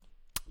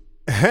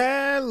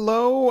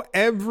Hello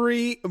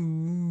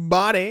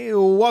everybody,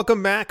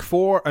 welcome back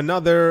for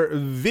another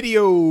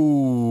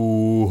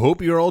video.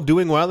 Hope you're all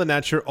doing well and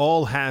that you're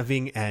all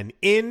having an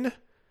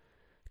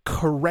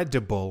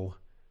incredible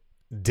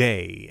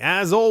day.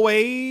 As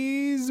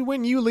always,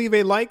 when you leave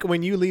a like,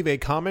 when you leave a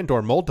comment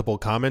or multiple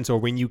comments, or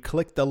when you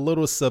click the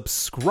little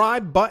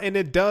subscribe button,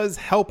 it does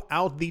help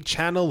out the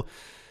channel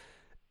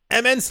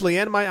immensely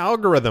and my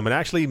algorithm. It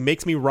actually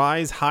makes me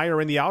rise higher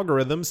in the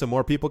algorithm so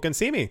more people can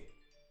see me.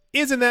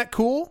 Isn't that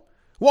cool?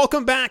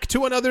 Welcome back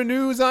to another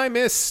News I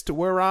Missed,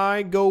 where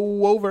I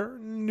go over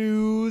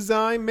news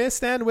I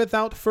missed. And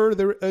without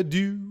further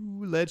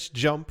ado, let's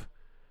jump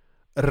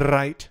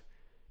right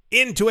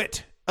into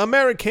it.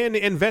 American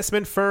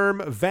investment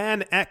firm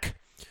Van Eck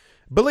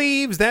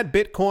believes that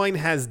Bitcoin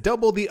has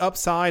doubled the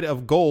upside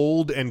of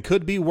gold and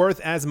could be worth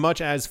as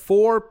much as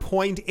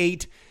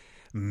 $4.8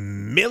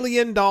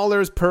 million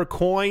per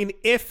coin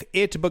if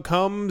it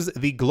becomes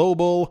the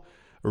global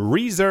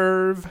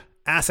reserve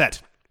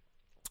asset.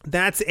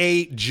 That's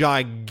a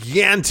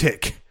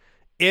gigantic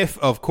if,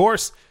 of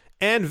course,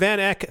 and Van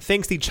Eck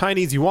thinks the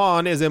Chinese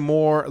yuan is a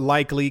more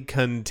likely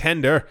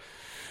contender.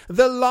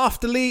 The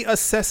loftily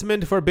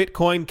assessment for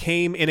Bitcoin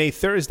came in a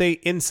Thursday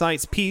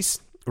Insights piece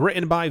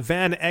written by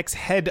Van Eck's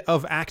head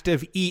of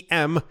active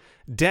EM,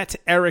 debt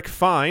Eric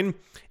Fine,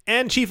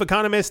 and chief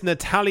economist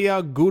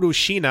Natalia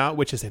Gurushina,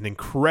 which is an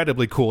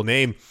incredibly cool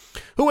name,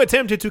 who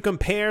attempted to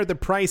compare the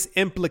price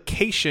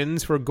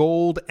implications for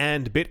gold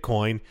and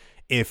Bitcoin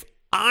if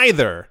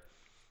either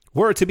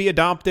were to be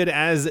adopted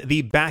as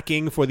the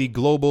backing for the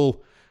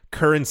global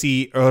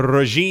currency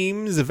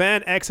regimes.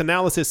 Van Eck's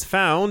analysis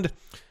found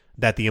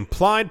that the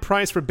implied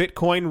price for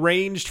Bitcoin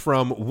ranged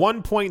from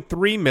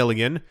 $1.3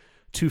 million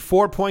to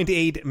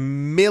 $4.8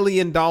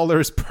 million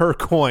per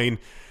coin.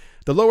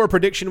 The lower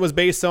prediction was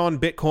based on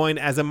Bitcoin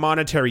as a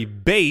monetary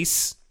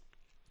base,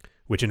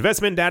 which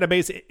investment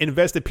database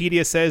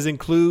Investopedia says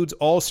includes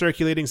all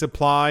circulating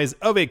supplies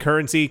of a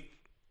currency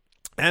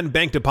and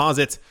bank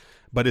deposits,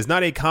 but is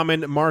not a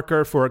common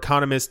marker for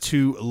economists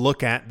to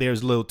look at.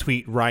 There's a little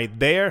tweet right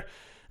there.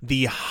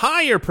 The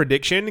higher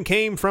prediction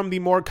came from the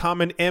more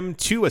common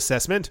M2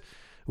 assessment,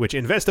 which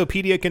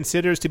Investopedia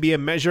considers to be a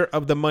measure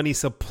of the money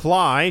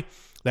supply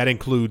that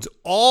includes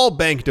all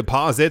bank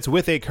deposits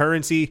with a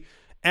currency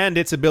and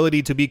its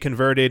ability to be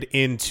converted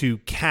into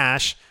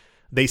cash.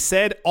 They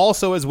said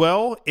also as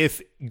well,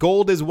 if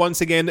gold is once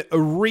again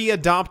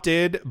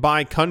readopted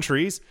by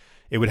countries,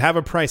 it would have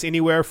a price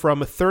anywhere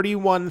from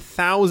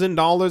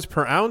 $31,000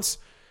 per ounce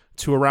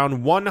to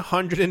around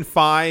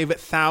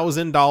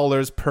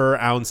 $105,000 per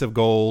ounce of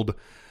gold.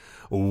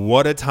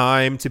 What a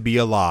time to be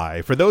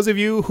alive. For those of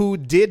you who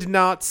did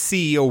not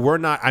see or were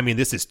not,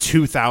 this is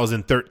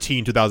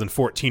 2013,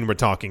 2014 we're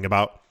talking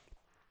about.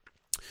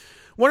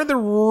 One of the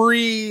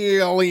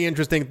really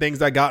interesting things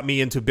that got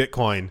me into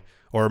Bitcoin,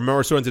 or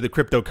more so into the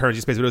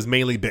cryptocurrency space, but it was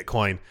mainly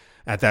Bitcoin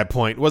at that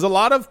point, was a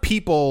lot of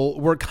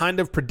people were kind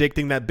of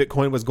predicting that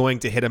Bitcoin was going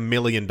to hit $1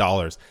 million.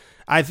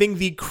 I think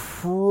the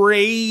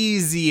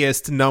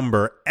craziest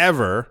number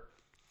ever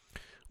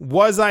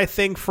was,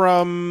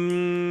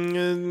 from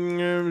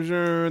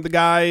the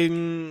guy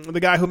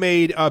who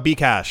made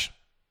Bcash.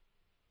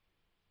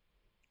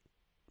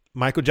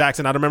 Michael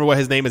Jackson, I don't remember what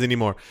his name is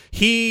anymore.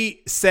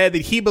 He said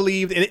that he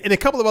believed, and a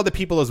couple of other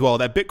people as well,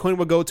 that Bitcoin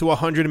would go to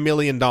 $100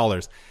 million.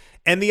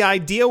 And the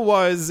idea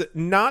was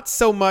not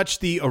so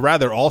much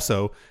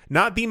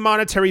not the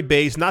monetary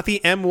base, not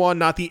the M1,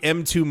 not the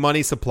M2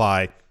 money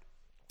supply.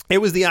 It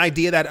was the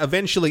idea that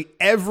eventually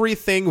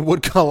everything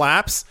would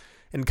collapse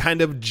and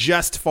kind of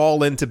just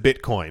fall into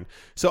Bitcoin.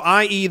 So,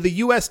 i.e., the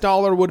US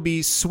dollar would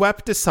be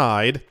swept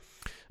aside,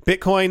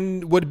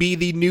 Bitcoin would be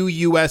the new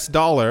US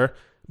dollar,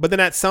 but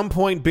then at some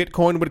point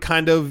Bitcoin would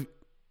kind of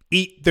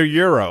eat the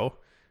euro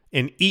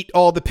and eat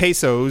all the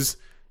pesos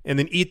and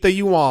then eat the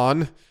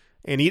yuan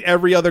and eat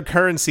every other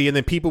currency, and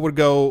then people would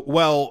go,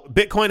 well,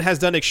 Bitcoin has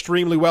done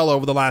extremely well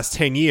over the last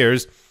 10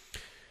 years.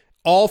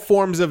 All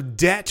forms of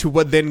debt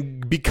would then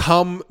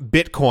become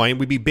Bitcoin,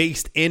 would be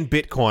based in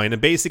Bitcoin,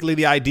 and basically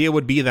the idea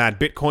would be that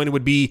Bitcoin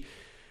would be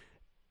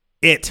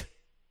it.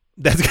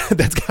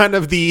 That's kind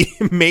of the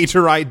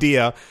major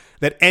idea,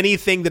 that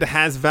anything that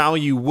has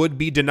value would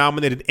be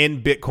denominated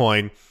in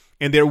Bitcoin,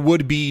 and there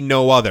would be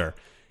no other,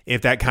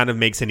 if that kind of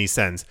makes any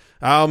sense.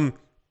 I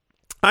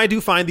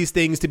do find these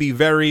things to be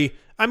very...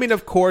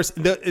 of course,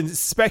 the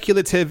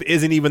speculative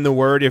isn't even the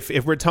word.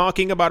 If we're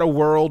talking about a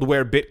world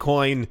where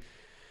Bitcoin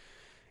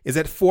is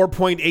at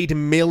 $4.8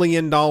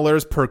 million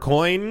per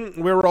coin,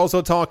 we're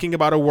also talking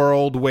about a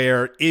world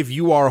where if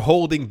you are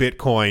holding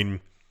Bitcoin,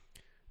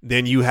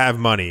 then you have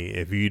money.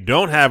 If you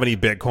don't have any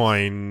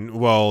Bitcoin,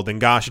 well, then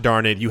gosh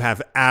darn it, you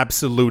have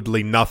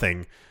absolutely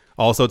nothing.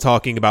 Also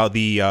talking about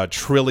the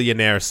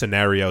trillionaire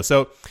scenario.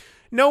 So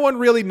no one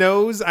really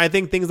knows. I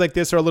think things like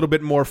this are a little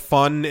bit more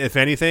fun, if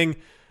anything.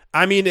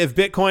 If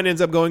Bitcoin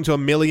ends up going to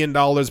 $1 million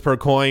per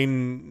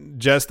coin,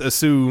 just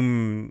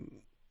assume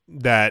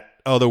that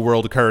other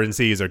world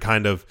currencies are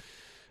kind of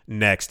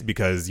next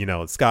because,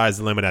 sky's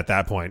the limit at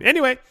that point.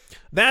 Anyway,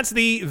 that's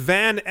the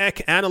Van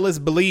Eck analysts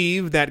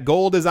believe that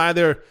gold is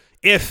either,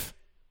 if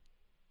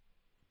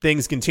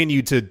things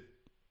continue to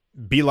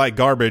be like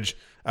garbage,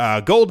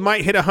 gold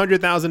might hit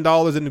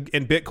 $100,000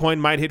 and Bitcoin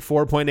might hit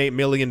 $4.8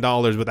 million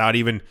without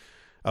even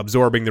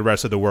absorbing the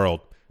rest of the world.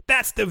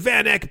 That's the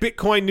Van Eck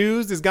Bitcoin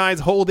news. This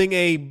guy's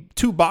holding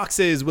 2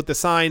 boxes with the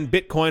sign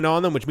Bitcoin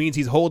on them, which means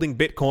he's holding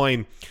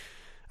Bitcoin.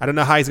 I don't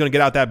know how he's going to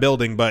get out that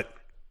building, but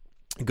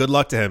good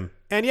luck to him.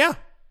 And yeah,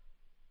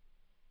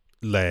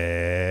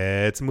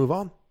 let's move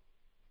on.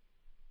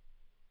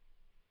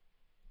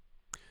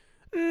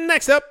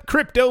 Next up,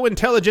 crypto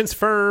intelligence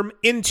firm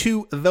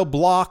Into the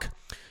Block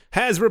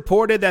has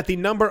reported that the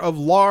number of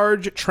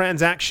large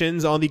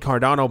transactions on the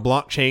Cardano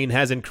blockchain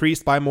has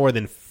increased by more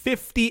than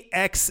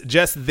 50x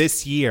just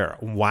this year.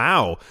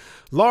 Wow.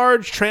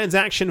 Large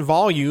transaction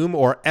volume,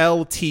 or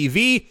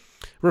LTV,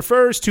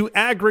 refers to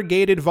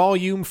aggregated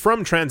volume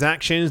from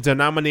transactions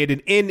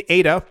denominated in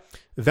ADA,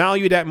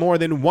 valued at more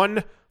than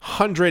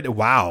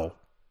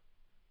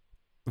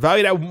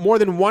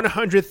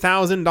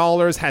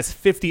 $100,000 has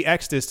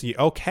 50x this year.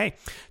 Okay.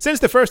 Since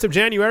the 1st of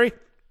January,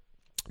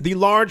 the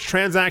large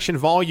transaction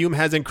volume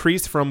has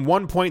increased from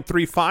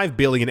 1.35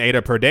 billion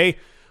ADA per day,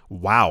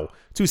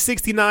 to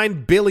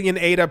 69 billion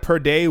ADA per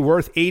day,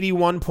 worth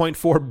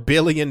 $81.4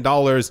 billion,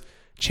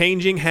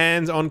 changing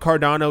hands on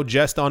Cardano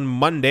just on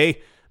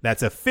Monday.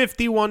 That's a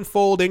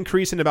 51-fold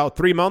increase in about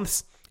 3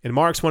 months and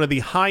marks one of the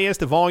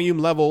highest volume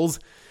levels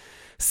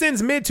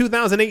since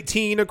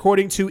mid-2018,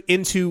 according to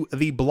Into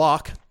the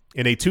Block.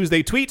 In a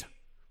Tuesday tweet,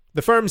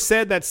 the firm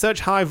said that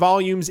such high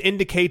volumes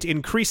indicate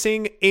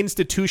increasing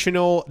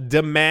institutional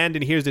demand,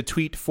 and here's the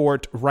tweet for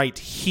it right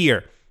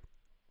here.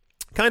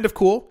 Kind of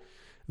cool.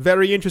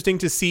 Very interesting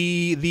to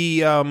see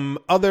the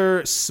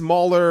other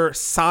smaller,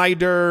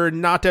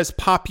 not as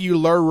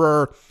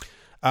popular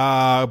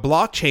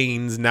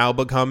blockchains now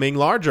becoming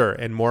larger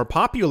and more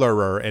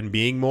popular and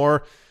being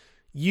more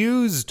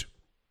used.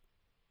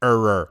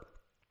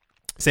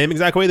 Same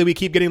exact way that we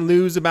keep getting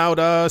news about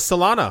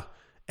Solana.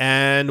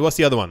 And what's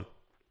the other one?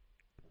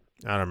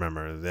 I don't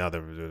remember the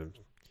other.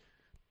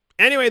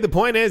 Anyway, the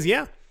point is,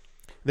 there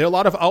are a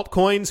lot of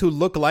altcoins who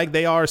look like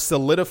they are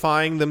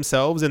solidifying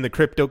themselves in the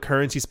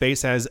cryptocurrency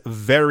space as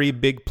very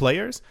big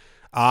players.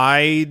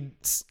 And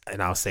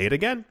I'll say it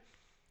again.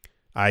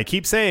 I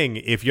keep saying,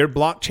 if your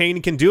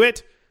blockchain can do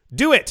it,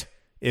 do it.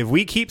 If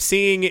we keep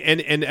seeing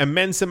an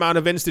immense amount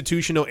of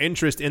institutional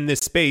interest in this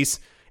space,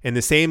 and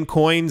the same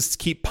coins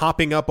keep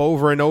popping up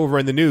over and over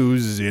in the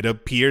news, it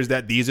appears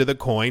that these are the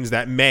coins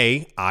that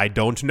I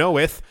don't know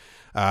if,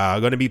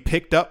 going to be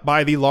picked up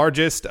by the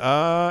largest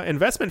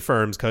investment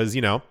firms because,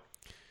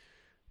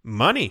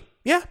 money.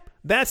 Yeah,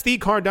 that's the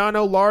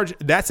Cardano large.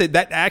 That's it.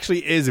 That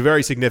actually is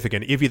very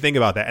significant if you think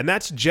about that. And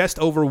that's just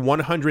over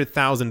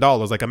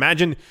 $100,000. Like,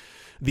 imagine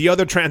the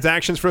other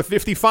transactions for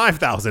 $55,000,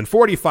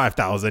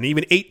 $45,000,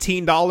 even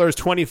 $18,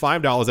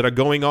 $25 that are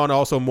going on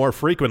also more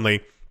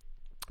frequently.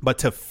 But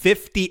to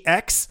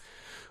 50x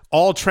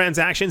all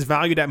transactions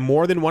valued at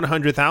more than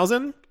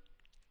 100,000,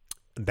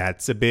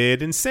 that's a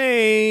bit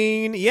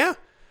insane. Yeah,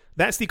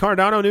 that's the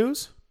Cardano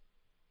news.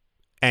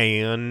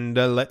 And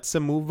let's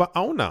move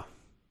on.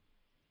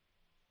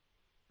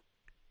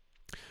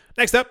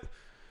 Next up,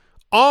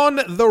 On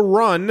the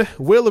Run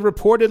will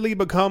reportedly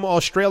become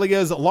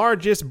Australia's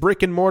largest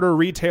brick and mortar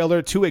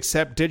retailer to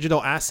accept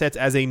digital assets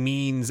as a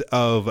means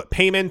of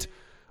payment.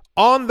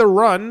 On the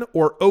Run,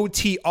 or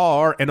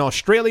OTR, an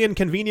Australian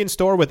convenience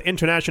store with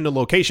international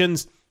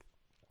locations,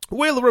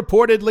 will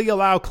reportedly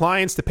allow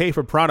clients to pay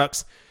for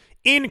products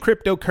in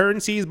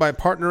cryptocurrencies by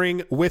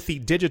partnering with the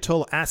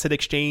digital asset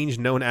exchange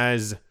known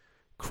as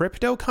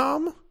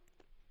Crypto.com.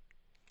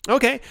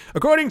 Okay,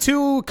 according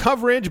to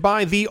coverage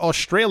by The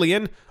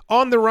Australian,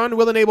 On the Run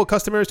will enable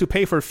customers to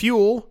pay for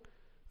fuel,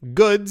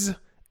 goods,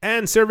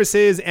 and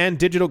services and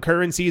digital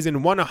currencies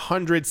in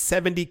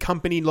 170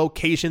 company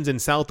locations in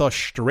South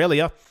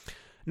Australia.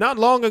 Not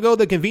long ago,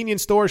 the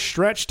convenience store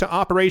stretched to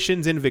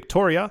operations in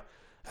Victoria.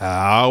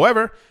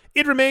 However,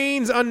 it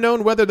remains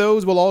unknown whether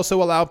those will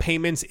also allow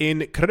payments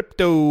in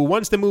crypto.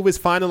 Once the move is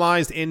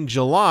finalized in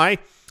July,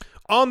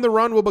 On the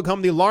Run will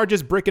become the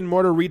largest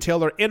brick-and-mortar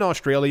retailer in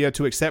Australia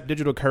to accept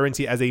digital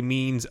currency as a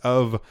means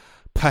of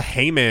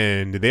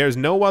payment. There's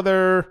no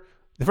other...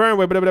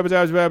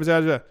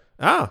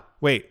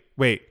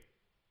 Wait.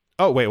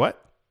 Oh, wait,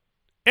 what?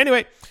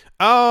 Anyway,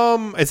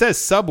 it says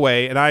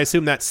Subway, and I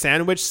assume that's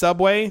Sandwich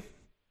Subway.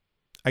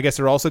 I guess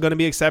they're also going to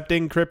be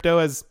accepting crypto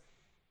as...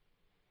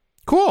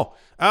 Cool.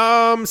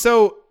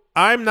 So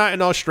I'm not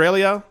in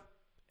Australia,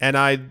 and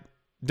I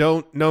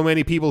don't know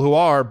many people who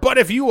are, but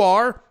if you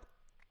are,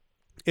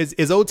 is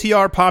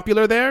OTR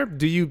popular there?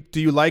 Do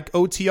you like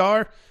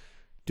OTR?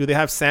 Do they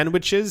have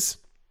sandwiches?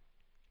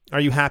 Are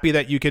you happy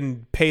that you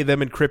can pay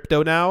them in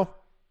crypto now?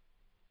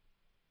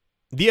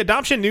 The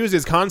adoption news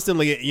is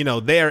constantly,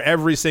 there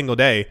every single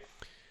day.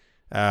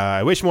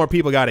 I wish more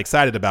people got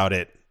excited about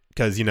it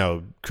because,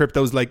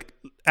 crypto's like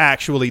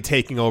actually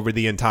taking over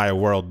the entire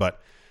world.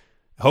 But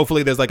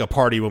hopefully there's like a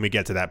party when we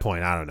get to that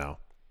point. I don't know.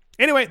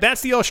 Anyway,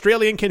 that's the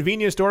Australian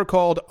convenience store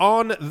called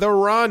On the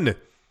Run.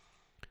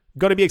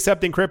 Going to be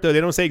accepting crypto.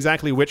 They don't say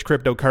exactly which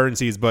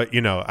cryptocurrencies, but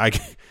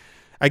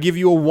I give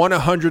you a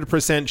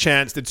 100%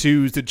 chance to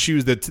choose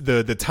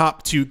the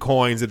top 2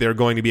 coins that they're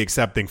going to be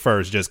accepting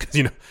first, just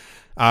because,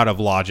 out of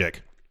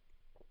logic.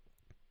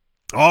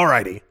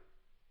 Alrighty.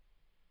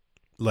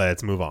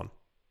 Let's move on.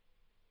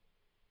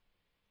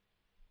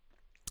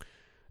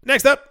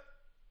 Next up,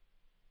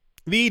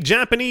 the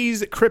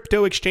Japanese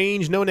crypto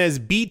exchange known as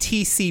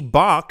BTC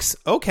Box,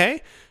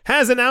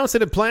 has announced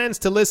that it plans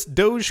to list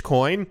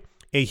Dogecoin,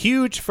 a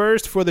huge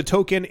first for the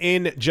token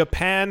in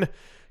Japan,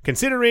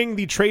 considering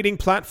the trading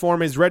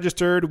platform is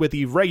registered with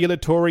the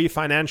Regulatory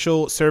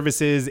Financial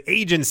Services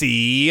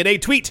Agency. In a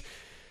tweet,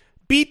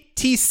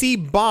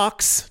 BTC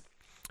Box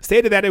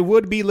stated that it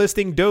would be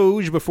listing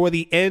Doge before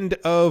the end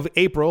of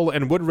April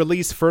and would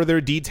release further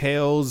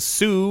details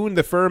soon.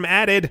 The firm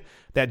added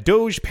that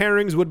Doge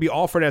pairings would be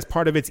offered as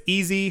part of its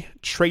easy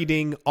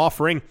trading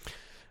offering.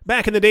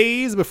 Back in the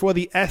days before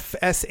the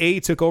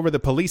FSA took over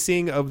the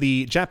policing of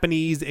the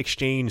Japanese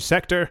exchange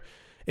sector,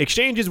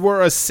 exchanges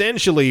were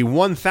essentially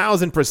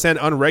 1,000%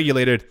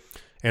 unregulated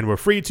and were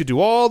free to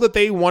do all that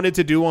they wanted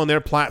to do on their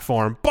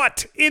platform.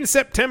 But in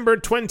September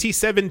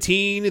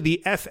 2017,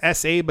 the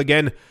FSA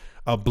began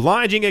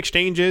obliging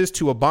exchanges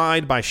to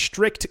abide by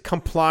strict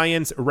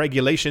compliance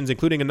regulations,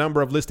 including a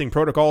number of listing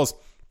protocols,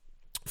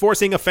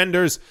 forcing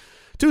offenders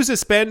to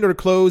suspend or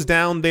close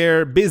down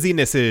their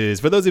businesses.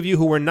 For those of you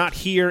who were not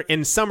here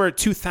in summer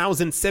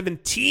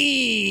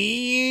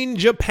 2017,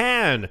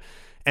 Japan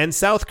and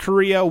South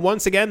Korea,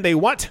 once again, they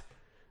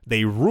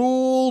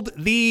ruled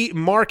the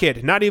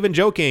market. Not even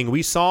joking.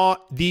 We saw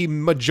the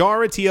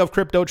majority of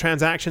crypto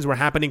transactions were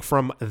happening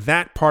from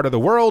that part of the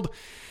world,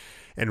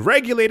 and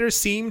regulators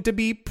seemed to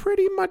be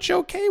pretty much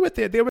okay with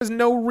it. There was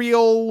no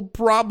real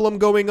problem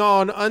going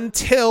on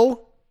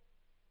until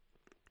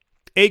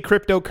a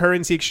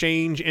cryptocurrency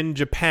exchange in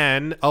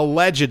Japan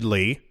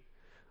allegedly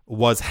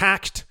was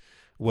hacked,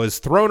 was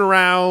thrown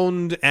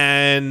around,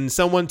 and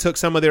someone took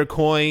some of their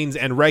coins,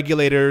 and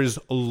regulators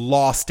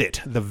lost it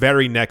the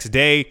very next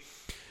day.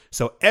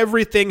 So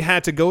everything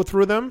had to go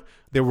through them.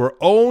 There were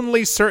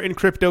only certain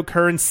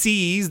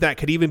cryptocurrencies that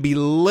could even be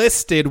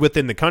listed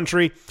within the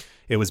country.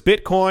 It was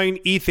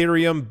Bitcoin,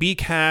 Ethereum,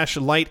 Bcash,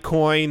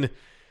 Litecoin,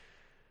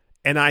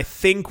 and I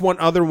think one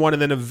other one,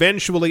 and then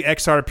eventually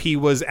XRP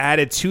was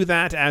added to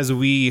that, as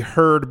we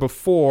heard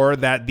before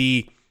that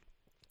the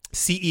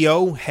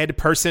CEO, head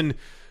person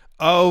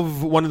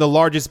of one of the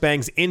largest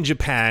banks in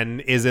Japan,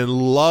 is in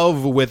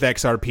love with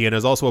XRP and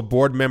is also a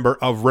board member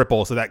of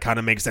Ripple, so that kind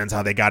of makes sense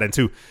how they got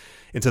into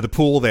the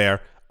pool there.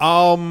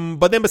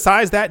 But then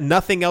besides that,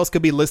 nothing else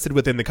could be listed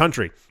within the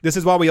country. This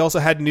is why we also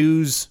had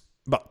news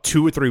about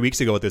 2 or 3 weeks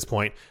ago at this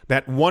point,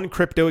 that one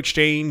crypto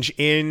exchange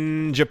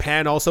in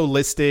Japan also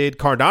listed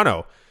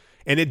Cardano.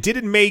 And it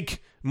didn't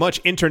make much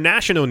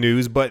international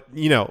news, but,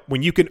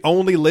 when you can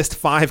only list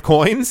 5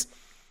 coins,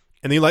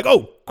 and then you're like,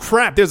 oh,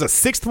 crap, there's a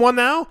 6th one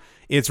now?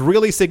 It's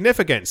really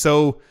significant.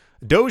 So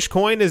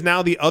Dogecoin is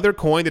now the other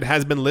coin that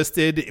has been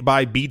listed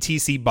by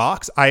BTC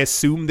Box. I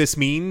assume this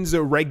means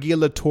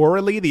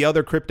regulatorily the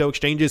other crypto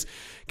exchanges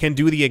can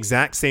do the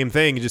exact same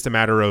thing. It's just a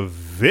matter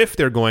of if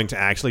they're going to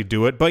actually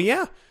do it. But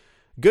yeah,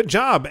 good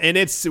job. And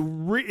it's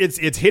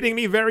hitting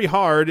me very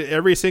hard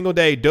every single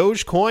day.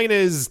 Dogecoin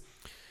is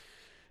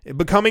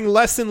becoming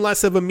less and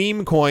less of a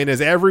meme coin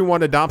as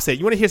everyone adopts it.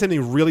 You want to hear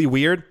something really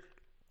weird?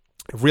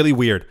 Really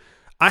weird.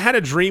 I had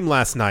a dream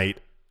last night.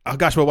 Oh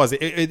gosh, what was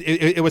it?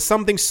 It was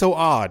something so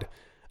odd.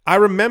 I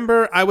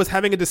remember I was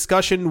having a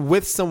discussion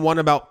with someone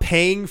about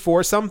paying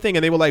for something,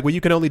 and they were like, well, you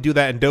can only do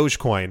that in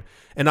Dogecoin.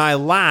 And I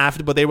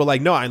laughed, but they were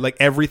like, no,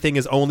 everything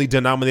is only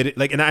denominated.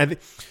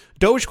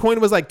 Dogecoin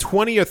was like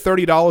 $20 or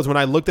 $30 when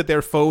I looked at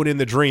their phone in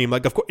the dream.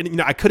 Of course,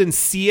 I couldn't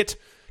see it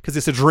because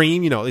it's a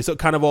dream, it's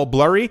kind of all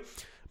blurry,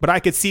 but I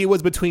could see it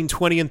was between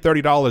 $20 and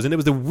 $30. And it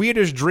was the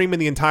weirdest dream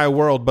in the entire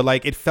world,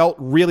 but it felt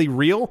really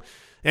real.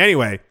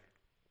 Anyway,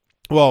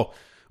 well,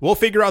 we'll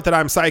figure out that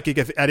I'm psychic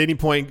if at any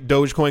point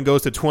Dogecoin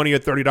goes to $20 or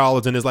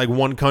 $30 and is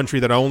one country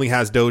that only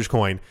has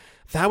Dogecoin.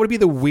 That would be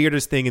the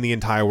weirdest thing in the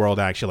entire world,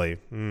 actually.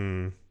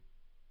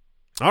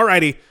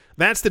 Alrighty.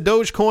 That's the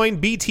Dogecoin.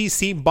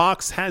 BTC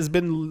Box has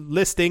been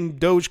listing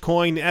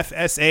Dogecoin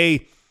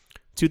FSA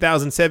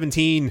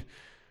 2017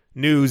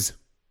 news.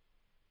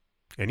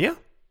 And yeah,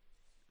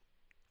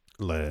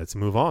 let's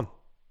move on.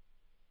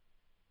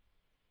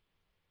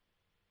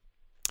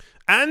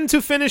 And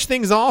to finish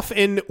things off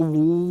in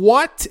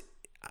why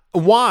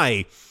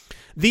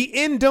the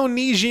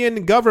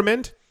Indonesian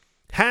government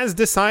has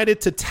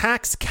decided to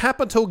tax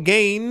capital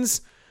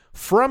gains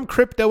from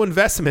crypto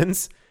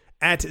investments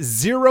at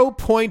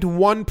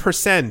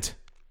 0.1%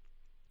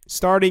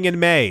 starting in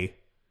May.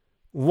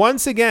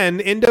 Once again,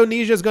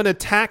 Indonesia is going to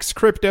tax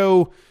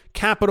crypto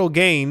capital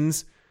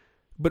gains,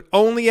 but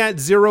only at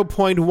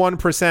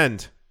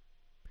 0.1%.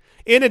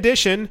 In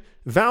addition,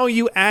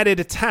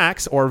 value-added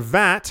tax, or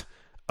VAT,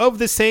 of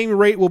the same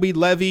rate will be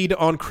levied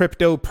on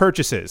crypto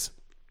purchases.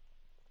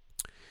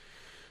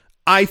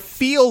 I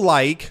feel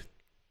like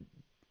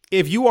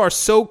if you are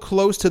so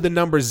close to the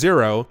number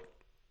 0,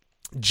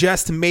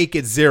 just make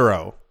it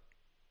 0.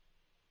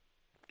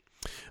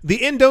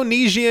 The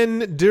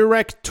Indonesian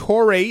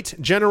Directorate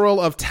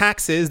General of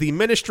Taxes, the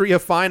Ministry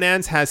of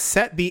Finance, has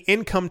set the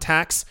income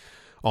tax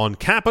on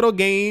capital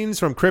gains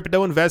from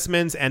crypto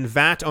investments and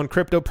VAT on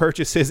crypto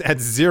purchases at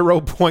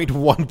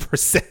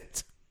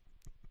 0.1%.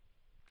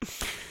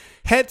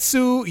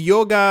 Hetsu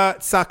Yoga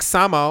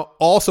Saksama,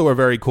 also a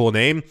very cool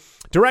name,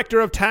 Director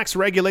of Tax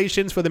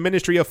Regulations for the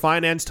Ministry of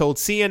Finance, told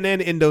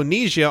CNN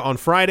Indonesia on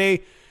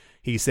Friday,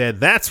 he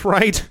said, that's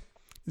right,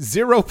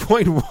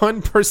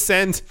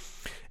 0.1%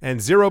 and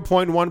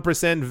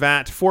 0.1%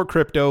 VAT for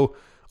crypto,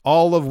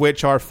 all of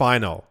which are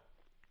final.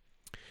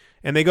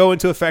 And they go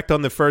into effect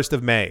on the 1st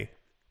of May.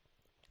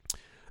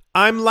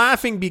 I'm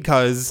laughing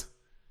because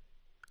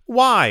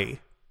why?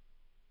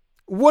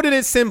 Wouldn't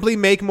it simply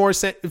make more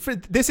sense?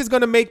 This is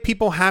going to make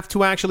people have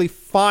to actually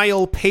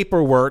file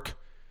paperwork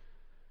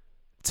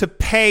to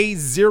pay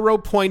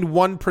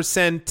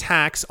 0.1%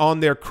 tax on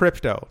their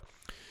crypto.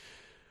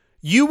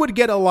 You would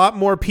get a lot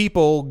more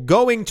people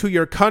going to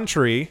your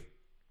country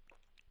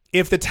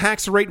if the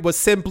tax rate was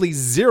simply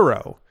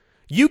 0.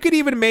 You could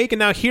even make, and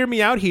now hear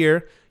me out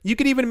here, you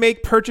could even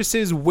make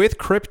purchases with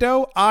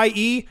crypto,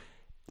 i.e.,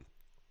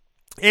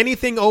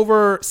 anything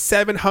over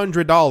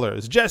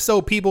 $700, just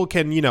so people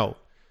can,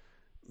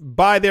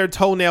 buy their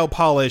toenail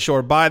polish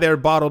or buy their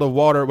bottle of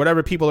water,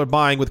 whatever people are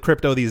buying with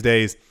crypto these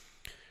days,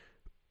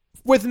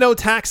 with no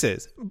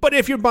taxes. But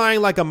if you're buying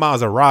like a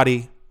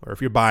Maserati, or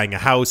if you're buying a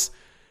house,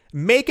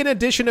 make an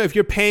additional, if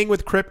you're paying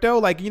with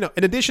crypto, an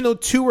additional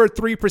 2 or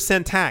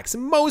 3% tax.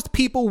 Most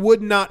people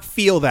would not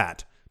feel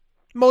that.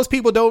 Most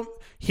people don't.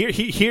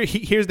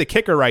 Here's the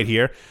kicker right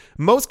here.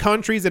 Most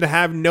countries that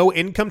have no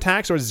income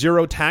tax or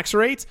 0 tax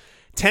rates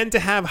tend to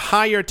have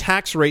higher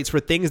tax rates for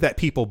things that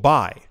people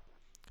buy.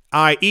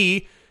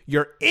 I.e.,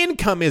 your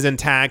income isn't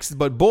taxed,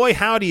 but boy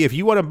howdy, if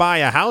you want to buy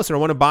a house or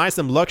want to buy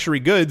some luxury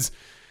goods,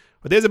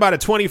 there's about a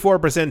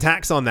 24%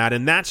 tax on that,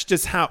 and that's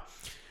just how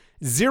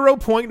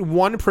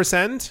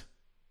 0.1%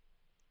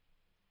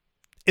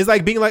 is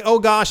like being like, oh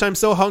gosh, I'm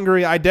so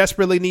hungry, I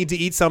desperately need to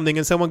eat something,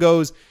 and someone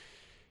goes,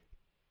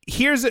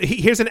 here's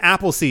an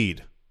apple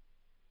seed.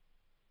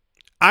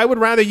 I would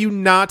rather you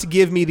not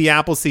give me the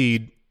apple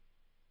seed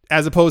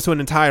as opposed to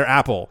an entire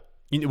apple.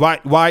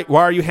 Why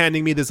are you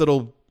handing me this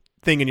little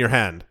thing in your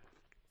hand?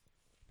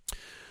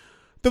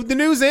 The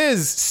news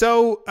is,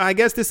 so I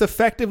guess this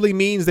effectively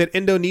means that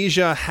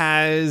Indonesia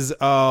has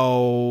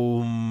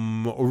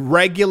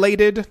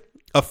regulated,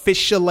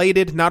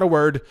 officialated, not a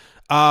word,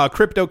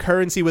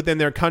 cryptocurrency within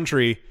their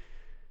country.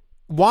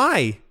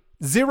 Why?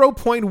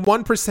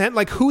 0.1%?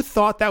 Like, who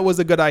thought that was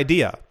a good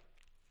idea?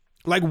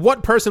 Like,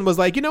 what person was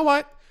like, you know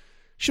what?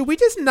 Should we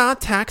just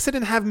not tax it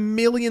and have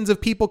millions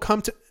of people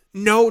come to...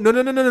 No.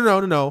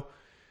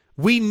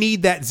 We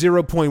need that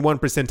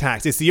 0.1%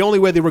 tax. It's the only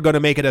way that we're going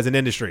to make it as an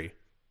industry.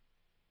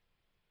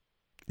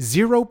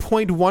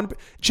 0.1,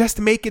 just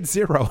make it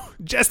 0.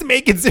 Just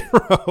make it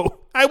 0.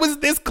 I was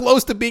this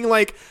close to being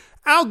like,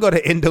 I'll go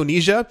to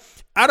Indonesia.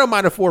 I don't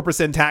mind a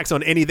 4% tax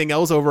on anything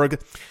else over.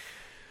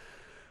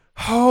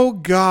 Oh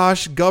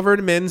gosh,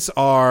 governments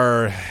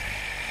are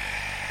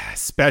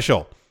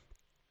special.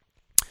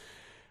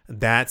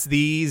 That's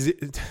these.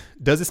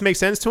 Does this make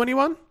sense to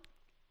anyone?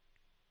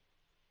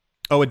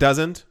 Oh, it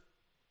doesn't?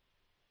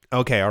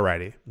 Okay,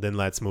 alrighty. Then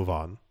let's move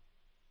on.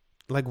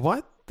 Like,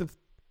 what?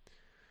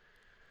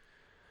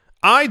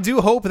 I do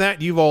hope that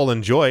you've all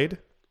enjoyed.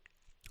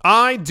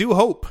 I do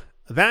hope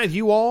that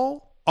you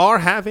all are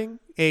having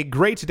a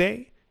great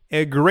day,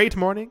 a great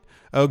morning,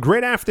 a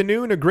great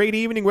afternoon, a great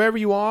evening, wherever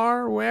you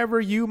are,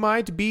 wherever you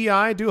might be.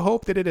 I do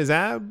hope that it is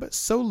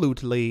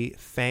absolutely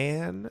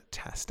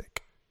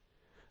fantastic.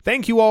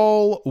 Thank you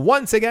all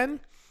once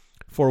again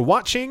for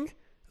watching,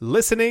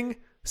 listening,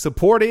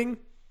 supporting,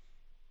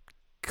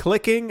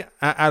 clicking,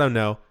 I don't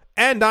know.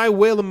 And I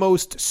will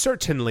most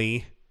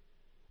certainly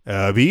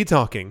be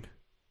talking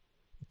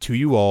to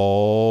you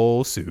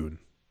all soon.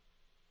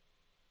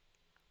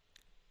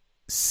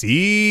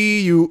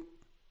 See you.